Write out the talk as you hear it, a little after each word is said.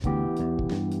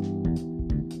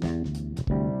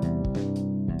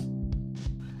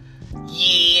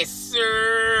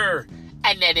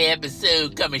another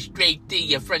episode coming straight to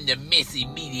you from the Missy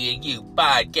Media U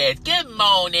podcast. Good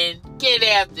morning, good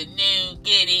afternoon,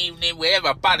 good evening,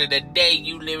 whatever part of the day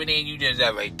you living in, you just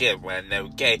have a good one,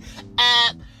 okay?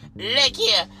 Look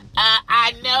here,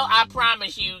 I know I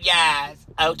promised you guys,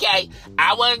 okay,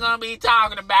 I wasn't going to be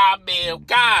talking about Bill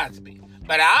Cosby,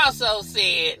 but I also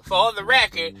said, for the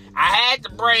record, I had to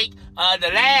break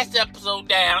the last episode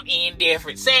down in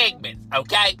different segments,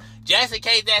 okay? Just in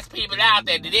case there's people out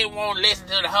there that didn't want to listen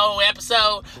to the whole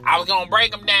episode, I was going to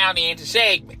break them down into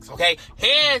segments, okay?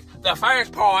 Here's the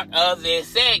first part of this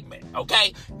segment,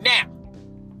 okay? Now,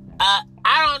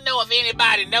 I don't know if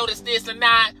anybody noticed this or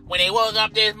not when they woke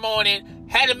up this morning.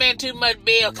 Hadn't been too much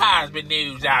Bill Cosby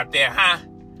news out there, huh?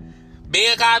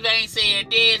 Bill Cosby ain't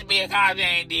said this, Bill Cosby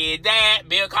ain't did that,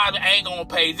 Bill Cosby ain't gonna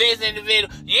pay this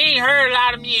individual. You ain't heard a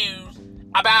lot of news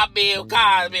about Bill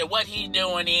Cosby and what he's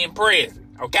doing in prison,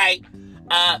 okay?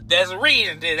 There's a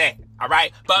reason to that,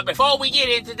 alright? But before we get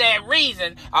into that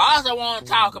reason, I also want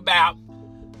to talk about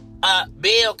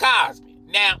Bill Cosby.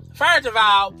 Now, first of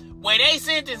all, when they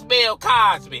sentenced Bill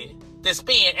Cosby to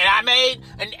spend, and I made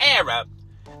an error,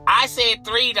 I said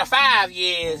 3 to 5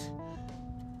 years.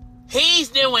 He's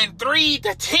doing 3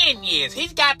 to 10 years.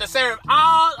 He's got to serve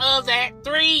all of that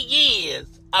 3 years,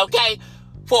 okay,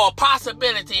 for a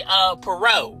possibility of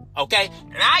parole, okay?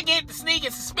 And I get the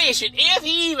sneaking suspicion, if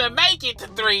he even make it to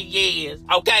 3 years,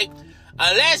 okay,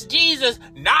 unless Jesus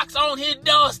knocks on his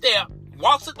doorstep,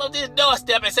 walks up on his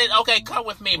doorstep and says, okay, come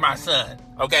with me, my son,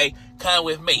 okay, come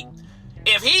with me.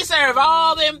 If he serve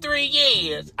all them 3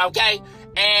 years, okay,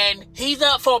 and he's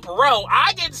up for parole,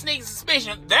 I get the sneaking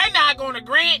suspicion they're not going to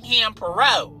grant him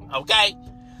parole, okay?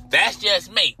 That's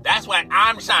just me. That's what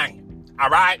I'm saying, all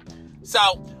right?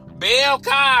 So, Bill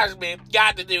Cosby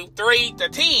got to do 3 to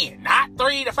 10, not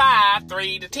 3 to 5,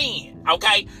 3 to 10,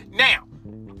 okay? Now,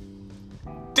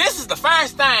 this is the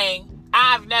first thing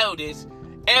I've noticed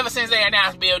ever since they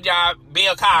announced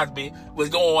Bill Cosby was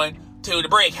going to the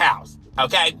brick house,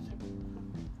 okay?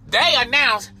 They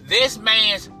announced this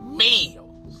man's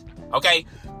meals, okay?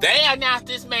 They announced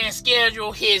this man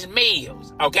scheduled his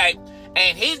meals, okay?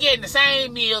 And he's getting the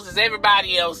same meals as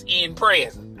everybody else in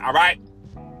prison, all right?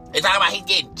 They're talking about he's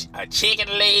getting chicken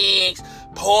legs,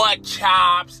 pork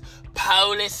chops,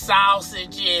 Polish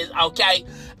sausages, okay?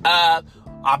 A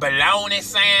bologna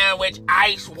sandwich,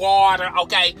 ice water,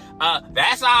 okay?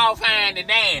 That's all fine and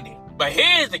dandy. But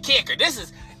here's the kicker. This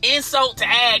is insult to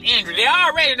add injury. They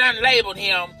already done labeled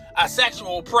him a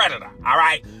sexual predator, all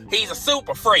right? He's a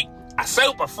super freak, a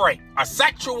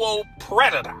sexual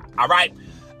predator, all right?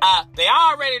 They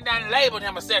already done labeled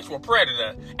him a sexual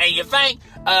predator, and you think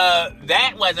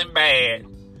that wasn't bad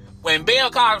when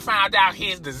Bill Cosby found out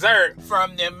his dessert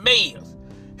from them meals.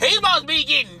 He's supposed to be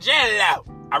getting Jello,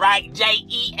 all right?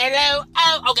 Jello.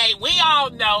 Okay, we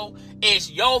all know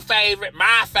it's your favorite,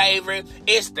 my favorite,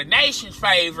 it's the nation's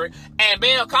favorite, and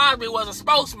Bill Cosby was a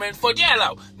spokesman for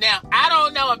Jello. Now, I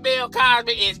don't know if Bill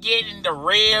Cosby is getting the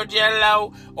real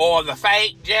Jello or the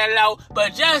fake Jello,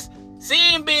 but just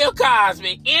seeing Bill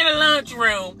Cosby in a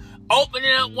lunchroom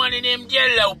opening up one of them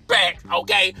Jello packs,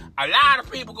 okay, a lot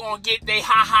of people gonna get their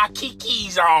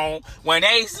ha-ha-kikis on when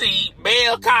they see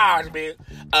Bill Cosby,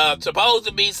 supposed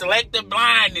to be selective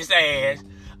blindness ass.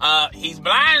 He's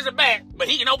blind as a bat, but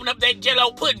he can open up that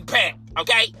Jello pudding pack,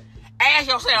 okay? Ask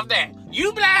yourself that.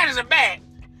 You blind as a bat,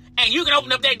 and you can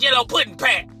open up that Jello pudding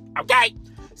pack, okay?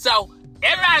 So,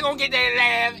 everybody gonna get their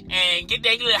laugh and get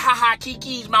their little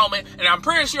ha-ha-kikis moment, and I'm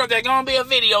pretty sure there's gonna be a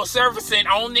video surfacing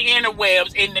on the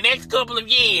interwebs in the next couple of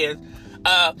years,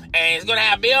 and it's gonna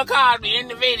have Bill Cosby in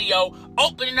the video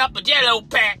opening up a Jello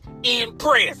pack in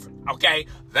prison, okay?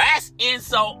 That's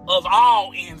insult of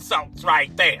all insults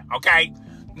right there, okay?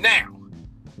 Now,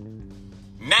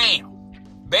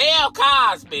 Bill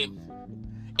Cosby,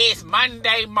 it's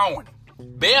Monday morning.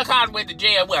 Bill Cosby went to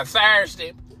jail,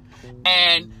 Thursday?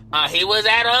 And he was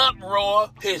at an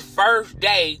uproar his first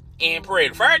day in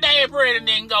prison. First day in prison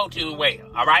didn't go too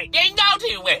well, all right? Didn't go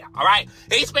too well, all right?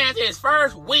 He spent his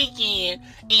first weekend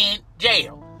in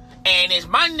jail. And it's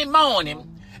Monday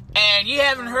morning, and you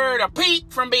haven't heard a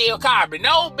peep from Bill Cosby.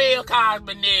 No Bill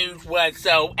Cosby news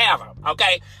whatsoever,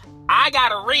 okay? I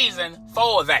got a reason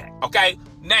for that, okay?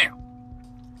 Now,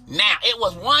 it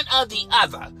was one or the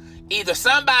other. Either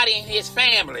somebody in his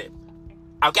family,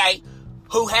 okay,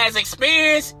 who has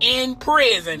experience in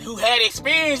prison, who had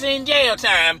experience in jail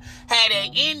time, had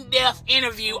an in-depth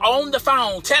interview on the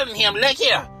phone telling him, look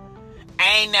here,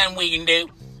 ain't nothing we can do.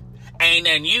 Ain't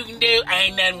nothing you can do,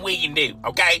 ain't nothing we can do,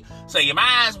 okay? So you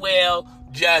might as well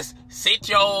just sit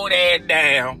your old ass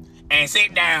down and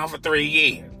sit down for 3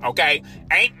 years, okay?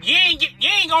 You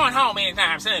ain't going home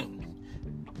anytime soon.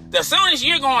 the soonest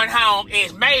you're going home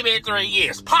is maybe 3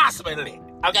 years. Possibly.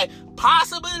 Okay?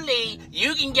 Possibly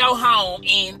you can go home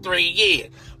in 3 years.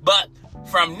 But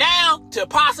from now to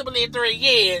possibly 3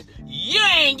 years, you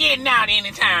ain't getting out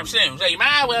anytime soon. So you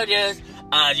might as well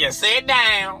just sit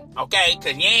down, okay?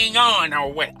 Because you ain't going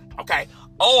nowhere, okay?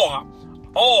 Or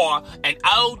an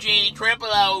OG, triple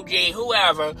OG,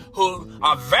 whoever, who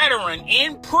a veteran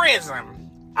in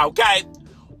prison, okay,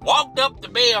 walked up to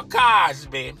Bill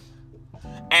Cosby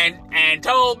and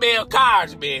told Bill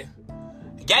Cosby,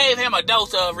 gave him a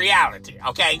dose of reality,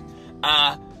 okay?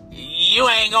 You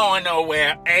ain't going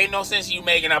nowhere. Ain't no sense you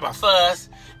making up a fuss.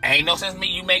 Ain't no sense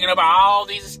you making up all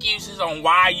these excuses on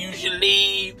why you should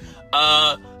leave.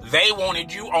 They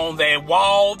wanted you on that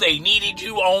wall. They needed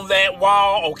you on that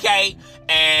wall, okay?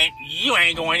 And you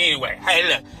ain't going anywhere. Hey,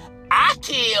 look, I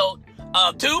killed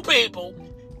 2 people,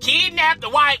 kidnapped a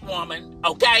white woman,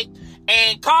 okay,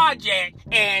 and carjacked,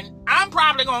 and I'm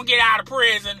probably going to get out of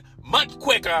prison much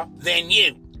quicker than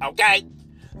you, okay?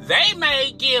 They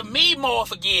may give me more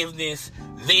forgiveness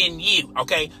than you,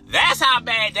 okay? That's how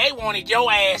bad they wanted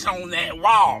your ass on that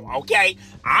wall, okay?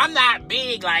 I'm not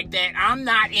big like that. I'm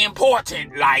not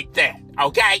important like that,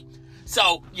 okay?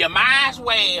 So you might as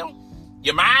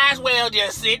well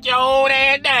just sit your old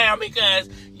ass down because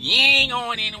you ain't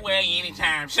going anywhere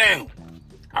anytime soon,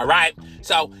 all right?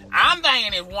 So I'm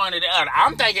thinking it's one or the other.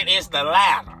 I'm thinking it's the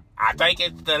latter. I think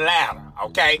it's the latter,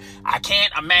 okay? I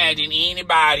can't imagine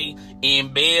anybody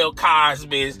in Bill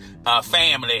Cosby's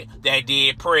family that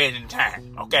did prison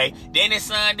time, okay? Then his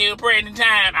son did prison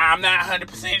time. I'm not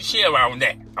 100% sure on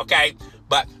that, okay?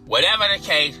 But whatever the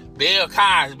case, Bill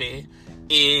Cosby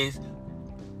is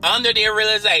under the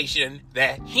realization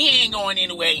that he ain't going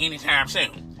anywhere anytime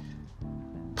soon.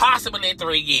 Possibly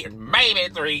 3 years,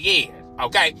 maybe 3 years,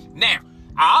 okay? Now,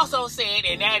 I also said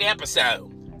in that episode,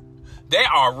 there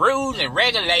are rules and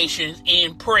regulations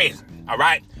in prison, all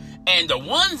right? And the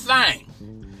one thing,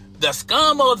 the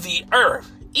scum of the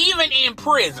earth, even in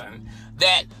prison,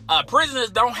 that prisoners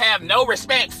don't have no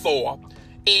respect for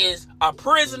is a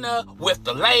prisoner with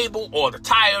the label or the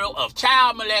title of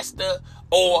child molester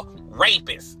or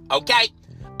rapist, okay?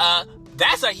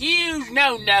 That's a huge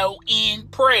no-no in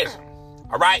prison,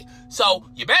 all right? So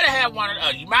you better have one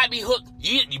of you might be hooked.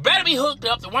 You better be hooked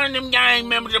up to one of them gang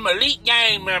members, them elite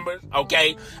gang members,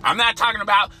 okay? I'm not talking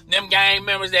about them gang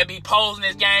members that be posing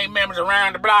as gang members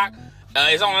around the block.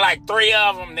 It's only like 3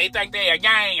 of them. They think they a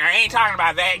gang. I ain't talking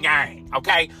about that gang,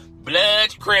 okay?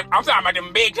 Bloods, Crips. I'm talking about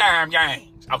them big time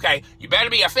gangs, okay? You better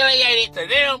be affiliated to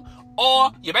them,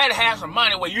 or you better have some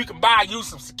money where you can buy you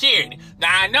some security. Now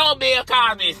I know Bill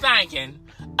Cosby is thinking,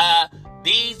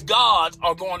 these guards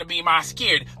are going to be my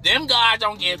security. Them guards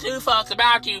don't give 2 fucks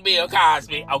about you, Bill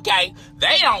Cosby, okay?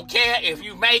 They don't care if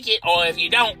you make it or if you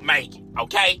don't make it,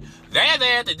 okay? They're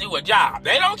there to do a job.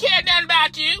 They don't care nothing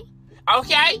about you,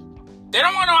 okay? They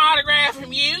don't want no autograph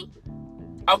from you,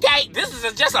 okay? This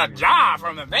is just a job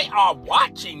from them. They are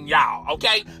watching y'all,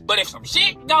 okay? But if some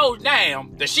shit goes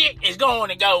down, the shit is going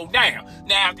to go down.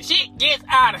 Now, if the shit gets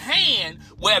out of hand,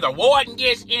 where the warden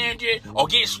gets injured or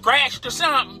gets scratched or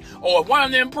something, or one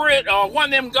of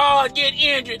them guards get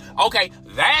injured, okay,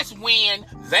 that's when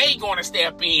they gonna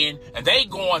step in and they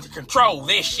going to control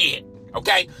this shit,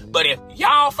 okay? But if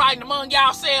y'all fighting among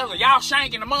yourselves or y'all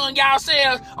shanking among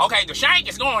yourselves, okay, the shank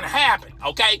is going to happen,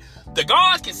 okay? The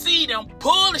guards can see them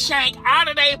pull the shank out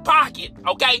of their pocket,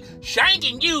 okay,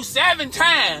 shanking you 7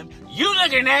 times, you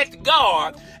looking at the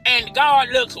guard, and the guard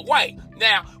looks away.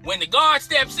 Now, when the guard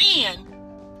steps in,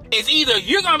 it's either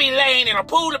you're going to be laying in a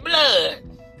pool of blood,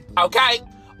 okay,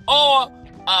 or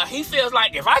he feels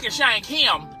like if I can shank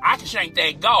him, I can shank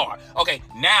that guard. Okay,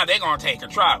 now they're going to take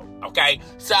control, okay?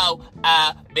 So,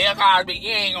 Bill Cosby,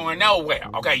 you ain't going nowhere,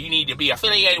 okay? You need to be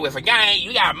affiliated with a gang.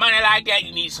 You got money like that,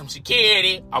 you need some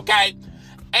security, okay?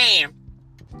 And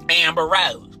Amber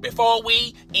Rose. Before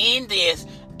we end this,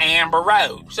 Amber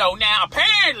Rose. So now,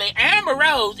 apparently, Amber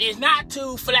Rose is not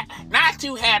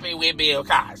too happy with Bill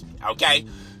Cosby, okay?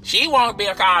 She wants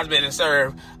Bill Cosby to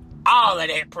serve all of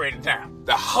that prison time.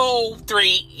 The whole 3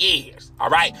 years. All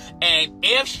right? And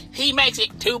if he makes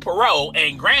it to parole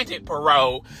and granted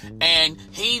parole and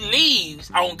he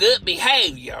leaves on good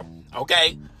behavior,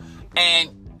 okay? And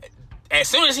as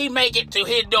soon as he make it to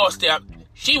his doorstep,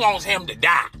 she wants him to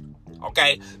die.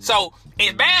 Okay? So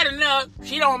it's bad enough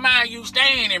she don't mind you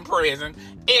staying in prison.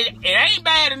 It ain't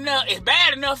bad enough. It's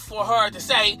bad enough for her to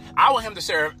say, I want him to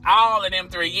serve all of them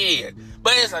 3 years.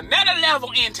 But it's another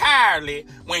level entirely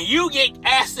when you get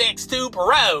assets to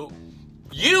parole,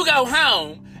 you go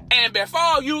home, and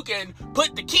before you can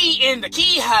put the key in the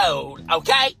keyhole,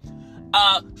 okay,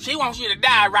 she wants you to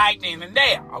die right then and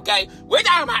there, okay? We're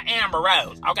talking about Amber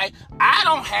Rose, okay? I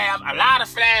don't have a lot of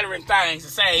flattering things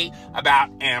to say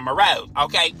about Amber Rose,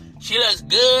 okay? She looks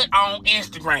good on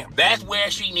Instagram. That's where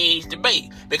she needs to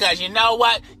be. Because you know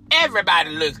what?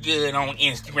 Everybody looks good on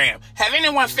Instagram. Have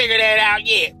anyone figured that out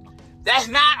yet? That's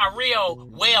not a real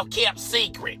well-kept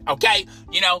secret, okay?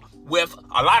 You know, with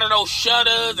a lot of those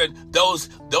shutters and those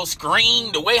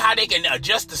screen, the way how they can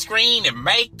adjust the screen and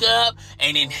makeup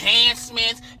and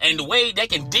enhancements and the way they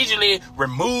can digitally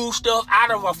remove stuff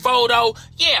out of a photo.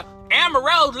 Yeah, Amber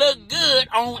Rose look good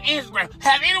on Instagram.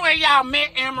 Have anyone of y'all met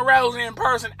Amber Rose in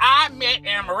person? I met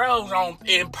Amber Rose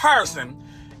in person,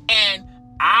 and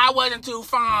I wasn't too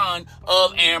fond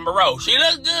of Amber Rose. She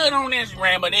looks good on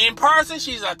Instagram, but in person,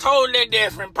 she's a totally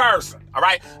different person. All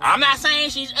right? I'm not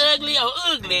saying she's ugly or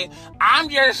ugly. I'm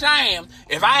just saying,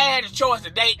 if I had a choice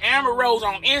to date Amber Rose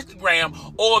on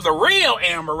Instagram or the real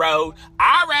Amber Rose,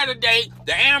 I'd rather date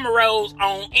the Amber Rose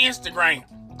on Instagram.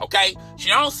 Okay? She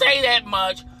don't say that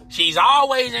much. She's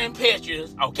always in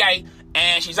pictures, okay?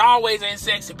 And she's always in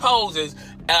sexy poses.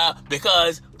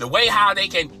 Because the way how they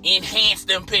can enhance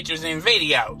them pictures and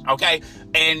videos, okay,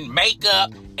 and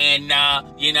makeup and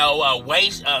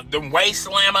them waist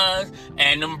slimmers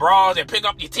and them bras that pick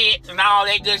up your tits and all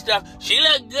that good stuff. She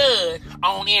look good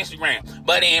on Instagram,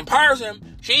 but in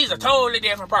person, she's a totally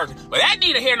different person. But that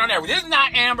neither here nor there. This is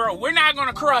not Amber. We're not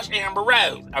gonna crush Amber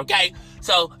Rose, okay?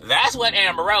 So that's what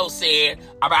Amber Rose said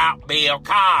about Bill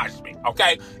Cosby,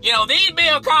 okay? You know, these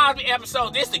Bill Cosby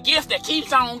episodes, this is the gift that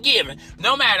keeps on giving.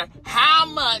 No matter how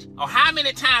much or how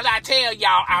many times I tell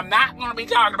y'all I'm not going to be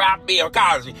talking about Bill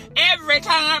Cosby. Every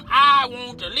time I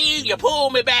want to leave, you pull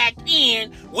me back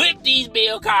in with these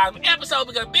Bill Cosby episodes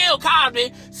because Bill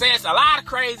Cosby says a lot of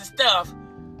crazy stuff.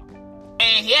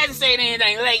 And he hasn't said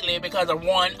anything lately because of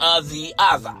one or the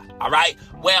other, all right?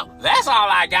 Well, that's all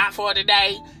I got for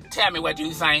today. Tell me what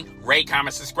you think. Rate,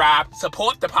 comment, subscribe.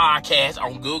 Support the podcast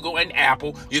on Google and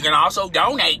Apple. You can also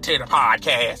donate to the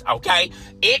podcast, okay?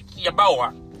 It's your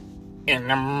boy in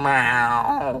the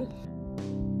mouth.